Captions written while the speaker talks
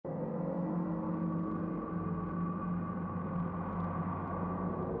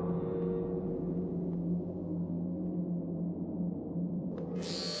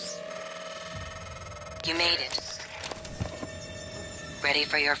You made it. Ready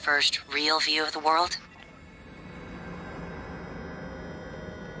for your first real view of the world?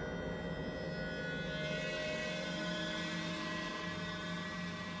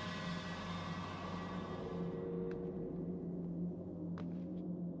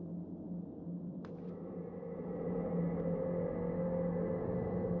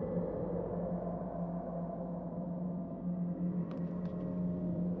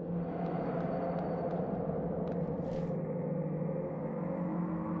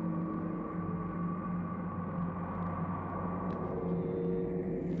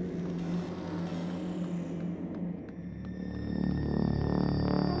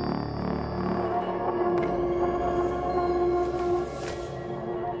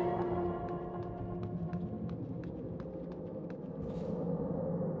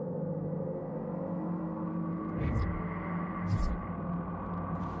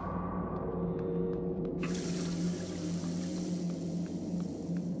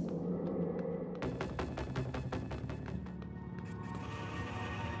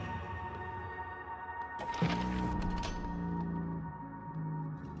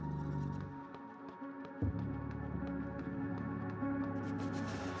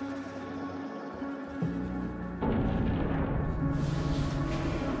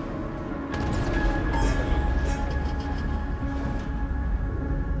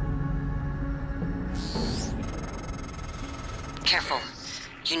 Careful.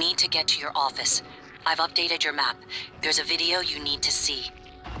 You need to get to your office. I've updated your map. There's a video you need to see.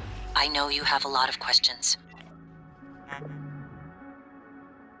 I know you have a lot of questions.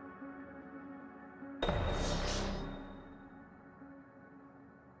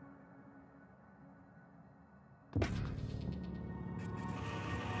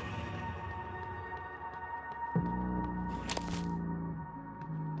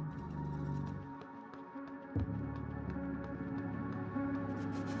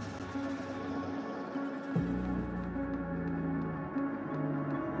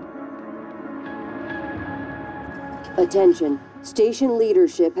 Attention. Station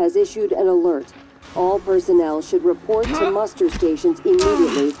leadership has issued an alert. All personnel should report to muster stations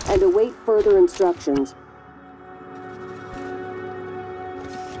immediately and await further instructions.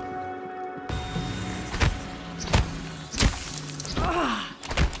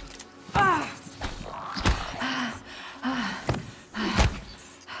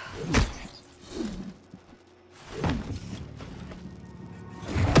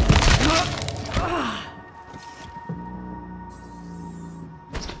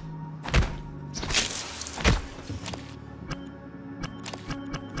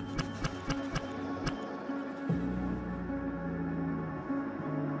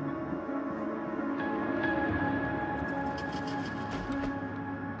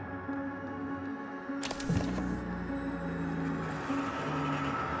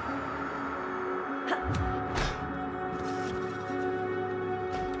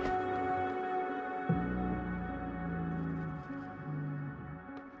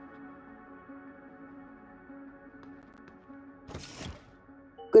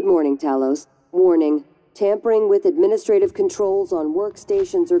 Good morning, Talos. Warning. Tampering with administrative controls on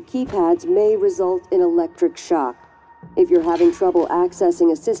workstations or keypads may result in electric shock. If you're having trouble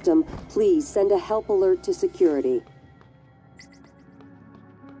accessing a system, please send a help alert to security.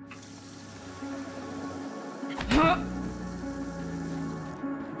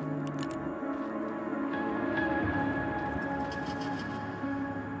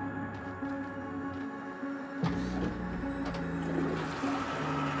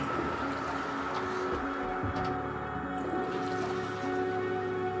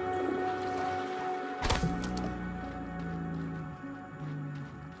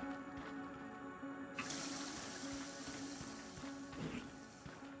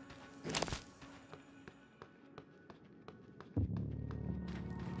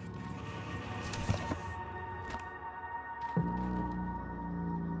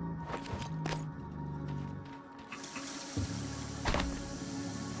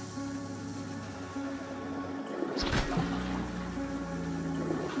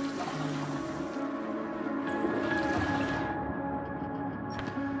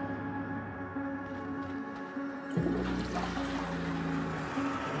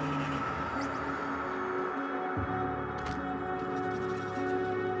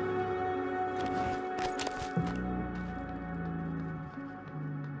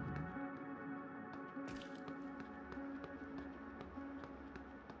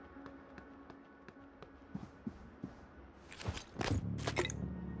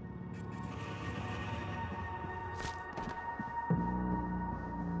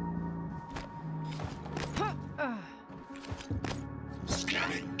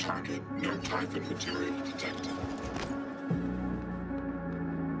 Scanning target. No Typhon material detected.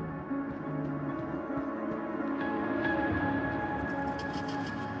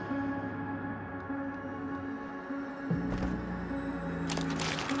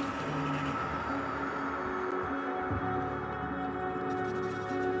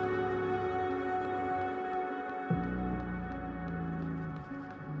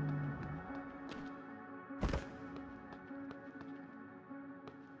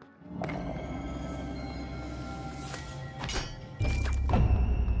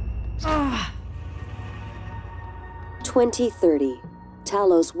 Ah. 2030.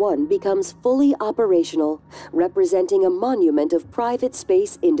 Talos 1 becomes fully operational, representing a monument of private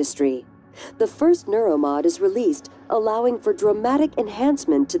space industry. The first neuromod is released, allowing for dramatic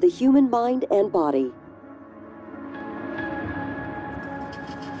enhancement to the human mind and body.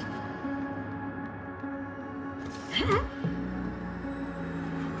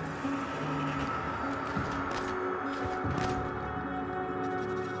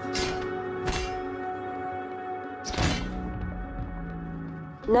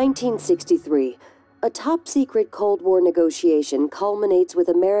 (1963). A top-secret Cold War negotiation culminates with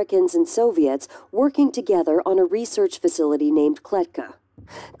Americans and Soviets working together on a research facility named Kletka.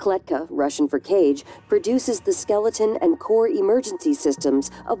 Kletka, Russian for cage, produces the skeleton and core emergency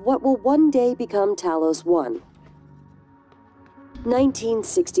systems of what will one day become Talos 1.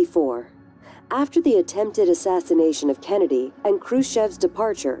 1964. After the attempted assassination of Kennedy and Khrushchev's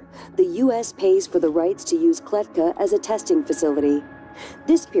departure, the U.S. pays for the rights to use Kletka as a testing facility.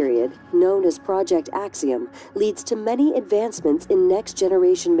 This period, known as Project Axiom, leads to many advancements in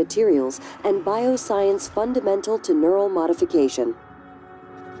next-generation materials and bioscience fundamental to neural modification.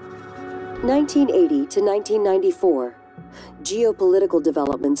 1980 to 1994. Geopolitical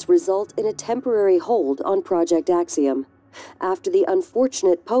developments result in a temporary hold on Project Axiom. After the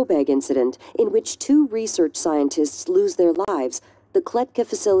unfortunate Pobeg incident, in which 2 research scientists lose their lives, the Kletka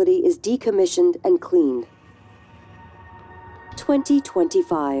facility is decommissioned and cleaned.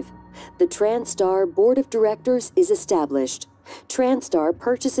 2025. The TranStar Board of Directors is established. TranStar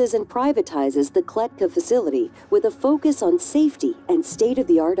purchases and privatizes the Kletka facility with a focus on safety and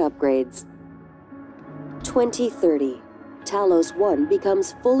state-of-the-art upgrades. 2030. Talos 1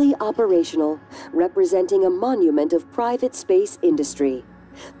 becomes fully operational, representing a monument of private space industry.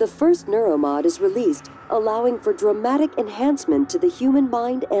 The first neuromod is released, allowing for dramatic enhancement to the human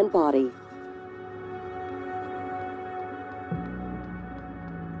mind and body.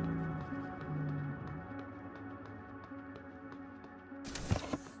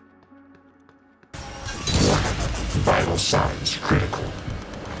 Vital signs critical.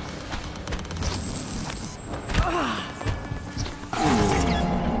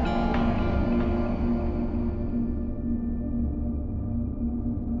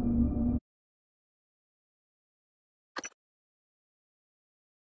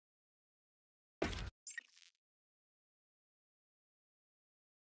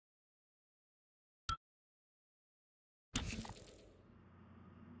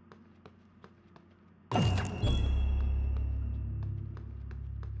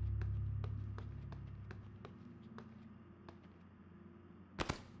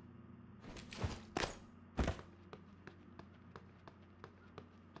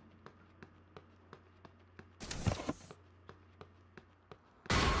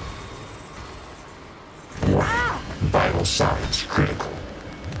 Vital signs critical.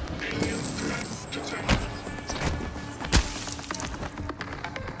 Alien threat detected.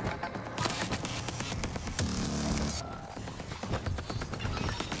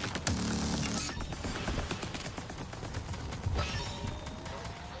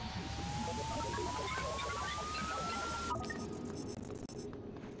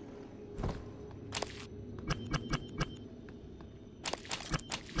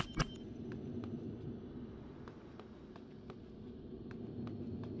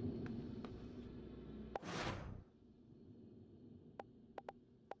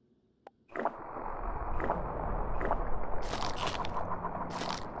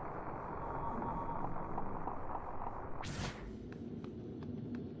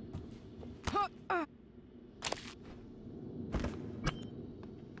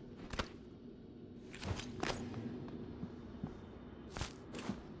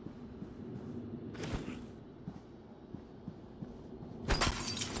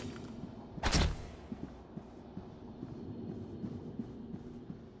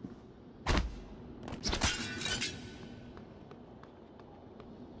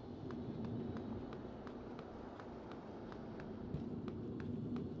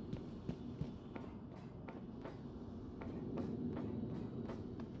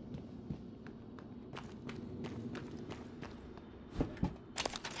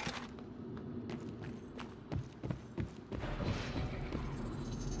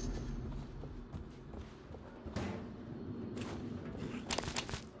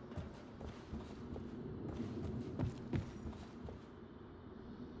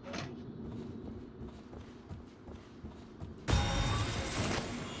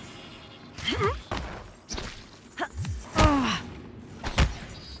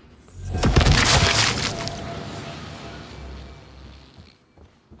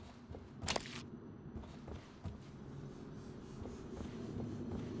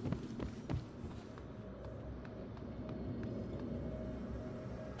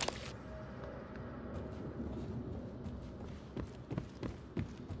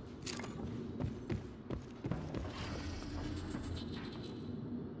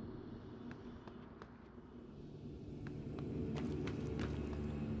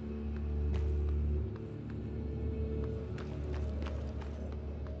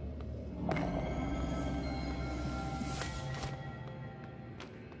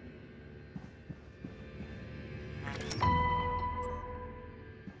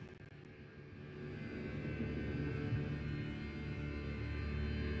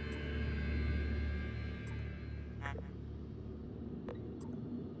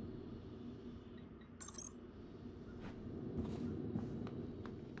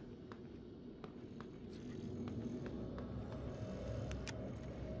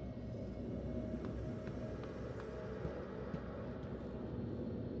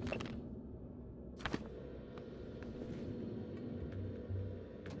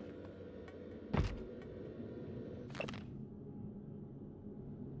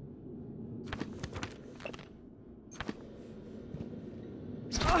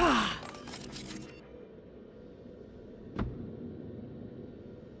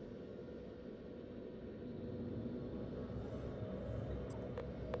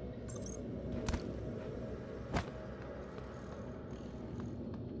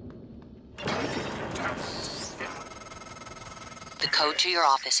 Code to your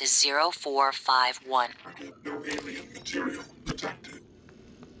office is 0451. No alien material detected.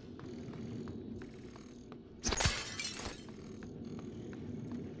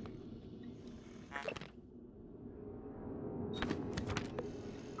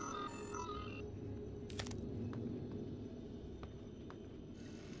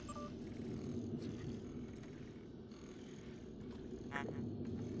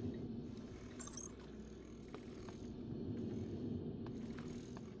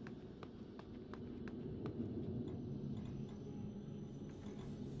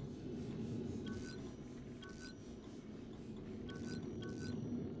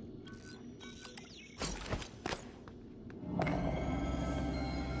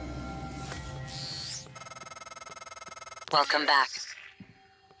 Welcome back.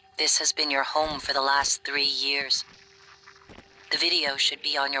 This has been your home for the last 3 years. The video should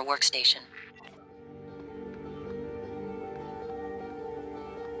be on your workstation.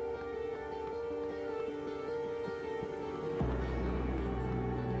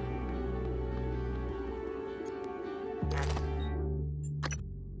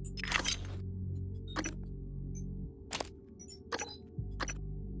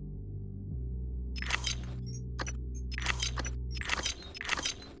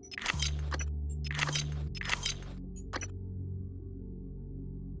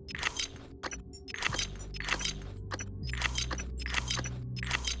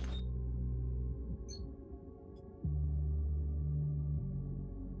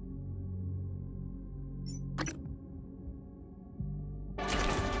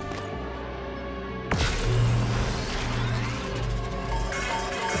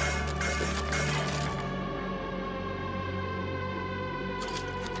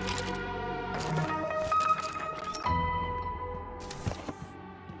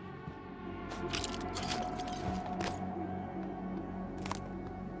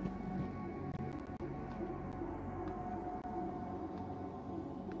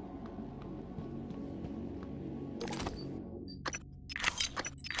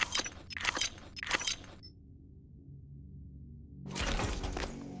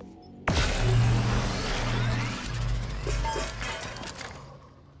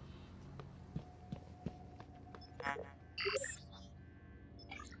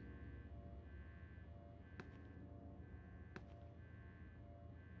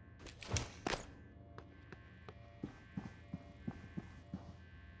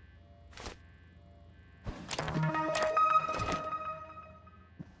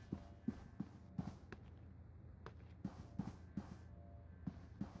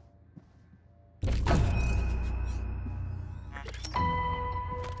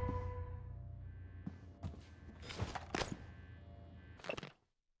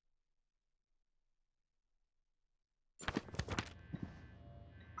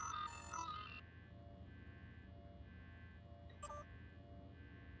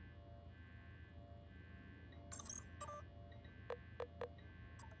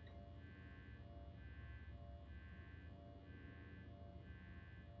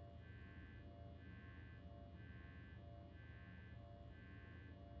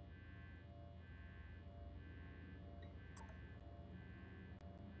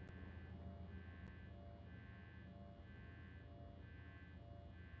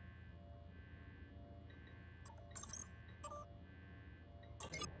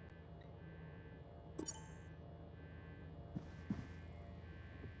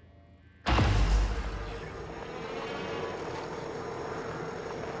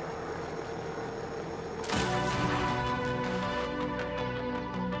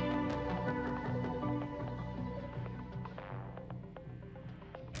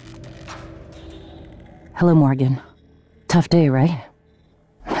 Hello, Morgan. Tough day, right?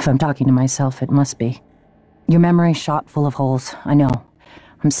 If I'm talking to myself, it must be. Your memory's shot full of holes, I know.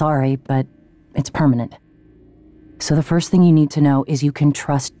 I'm sorry, but it's permanent. So the first thing you need to know is you can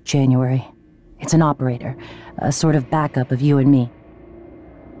trust January. It's an operator, a sort of backup of you and me.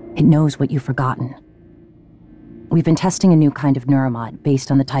 It knows what you've forgotten. We've been testing a new kind of neuromod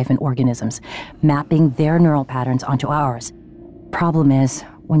based on the Typhon organisms, mapping their neural patterns onto ours. Problem is,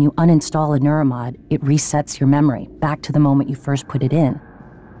 when you uninstall a neuromod, it resets your memory back to the moment you first put it in.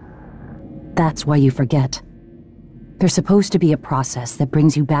 That's why you forget. There's supposed to be a process that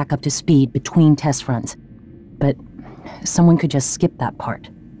brings you back up to speed between test runs. But someone could just skip that part,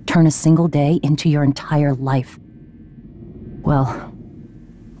 turn a single day into your entire life. Well,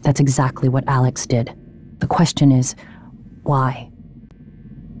 that's exactly what Alex did. The question is, why?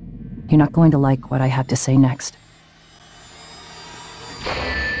 You're not going to like what I have to say next.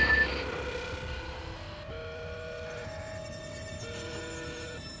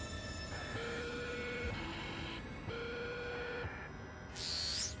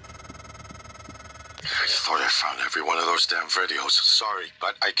 every one of those damn videos. Sorry,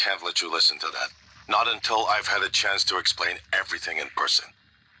 but I can't let you listen to that. Not until I've had a chance to explain everything in person.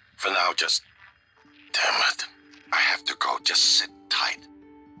 For now, just... Damn it. I have to go. Just sit tight.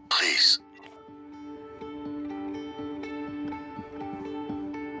 Please.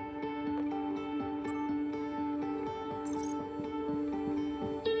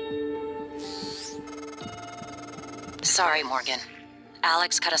 Sorry, Morgan.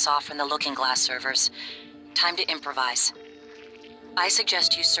 Alex cut us off from the Looking Glass servers. Time to improvise. I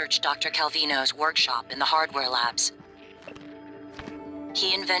suggest you search Dr. Calvino's workshop in the hardware labs.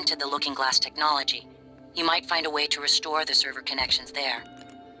 He invented the Looking Glass technology. You might find a way to restore the server connections there.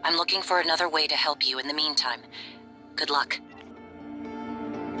 I'm looking for another way to help you in the meantime. Good luck.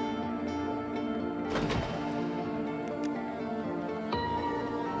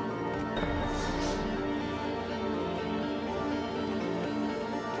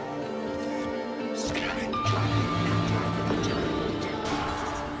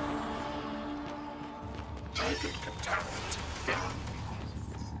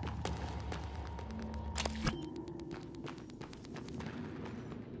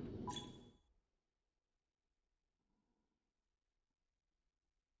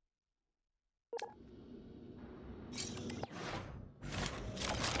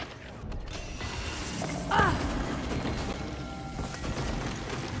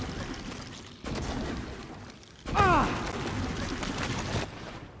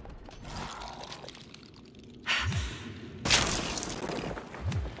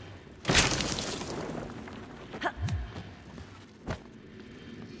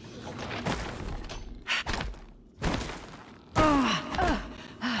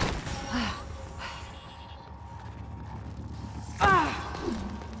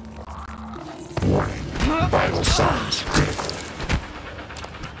 Vital signs critical.